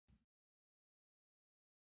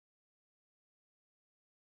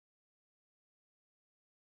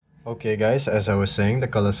Okay guys, as I was saying, the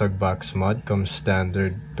Kalasag box mod comes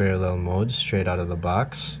standard parallel mode straight out of the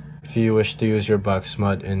box. If you wish to use your box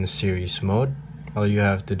mod in series mode, all you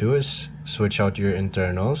have to do is switch out your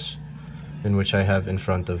internals, in which I have in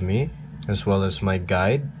front of me, as well as my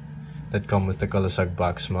guide that come with the Kalasag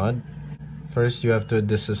box mod. First, you have to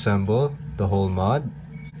disassemble the whole mod.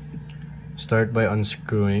 Start by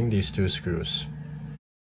unscrewing these two screws.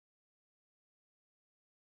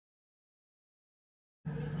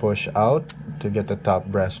 Push out to get the top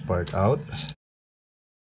brass part out.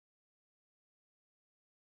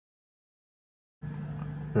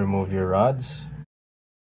 Remove your rods.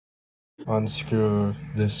 Unscrew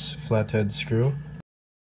this flathead screw,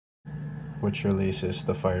 which releases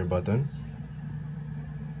the fire button.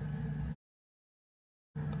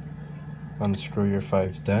 Unscrew your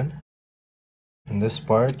 510. And this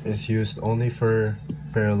part is used only for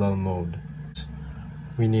parallel mode.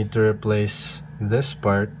 We need to replace this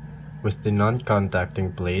part with the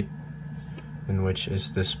non-contacting plate, in which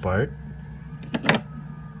is this part,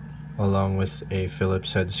 along with a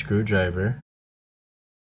Phillips head screwdriver,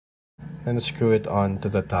 and screw it onto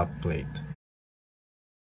the top plate.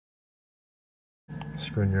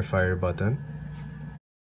 Screw in your fire button.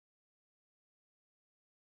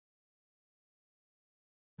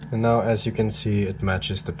 And now, as you can see, it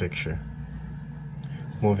matches the picture.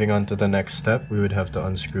 Moving on to the next step, we would have to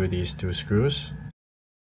unscrew these two screws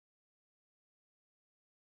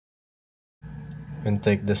and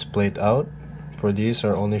take this plate out, for these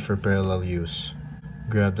are only for parallel use.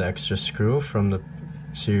 Grab the extra screw from the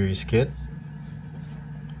series kit,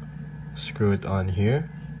 screw it on here.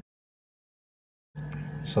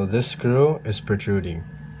 So this screw is protruding.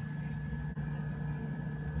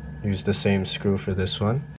 Use the same screw for this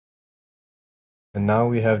one. And now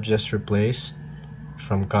we have just replaced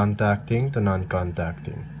from contacting to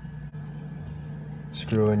non-contacting.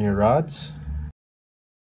 Screw in your rods.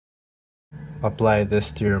 Apply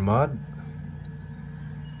this to your mod.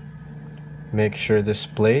 Make sure this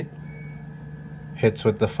plate hits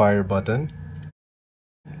with the fire button.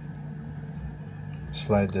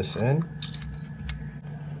 Slide this in.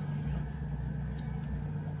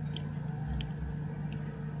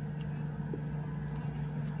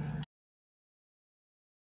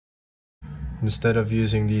 Instead of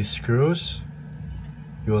using these screws,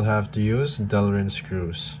 you will have to use Delrin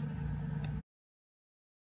screws.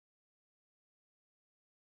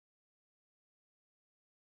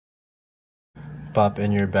 Pop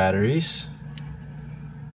in your batteries.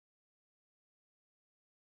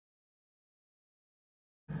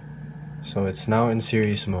 So it's now in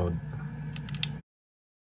series mode.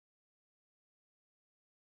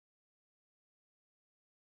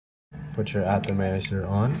 Put your atomizer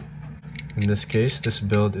on. In this case, this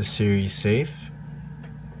build is series safe.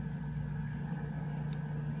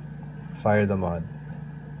 Fire the mod.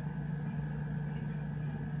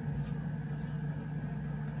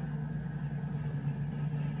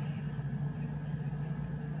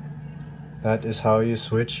 That is how you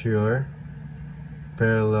switch your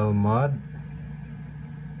parallel mod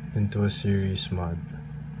into a series mod,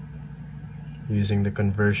 using the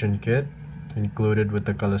conversion kit included with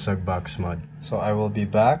the Kalasag box mod. So I will be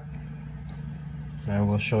back. I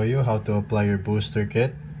will show you how to apply your booster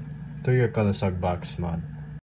kit to your Kalasag box mod.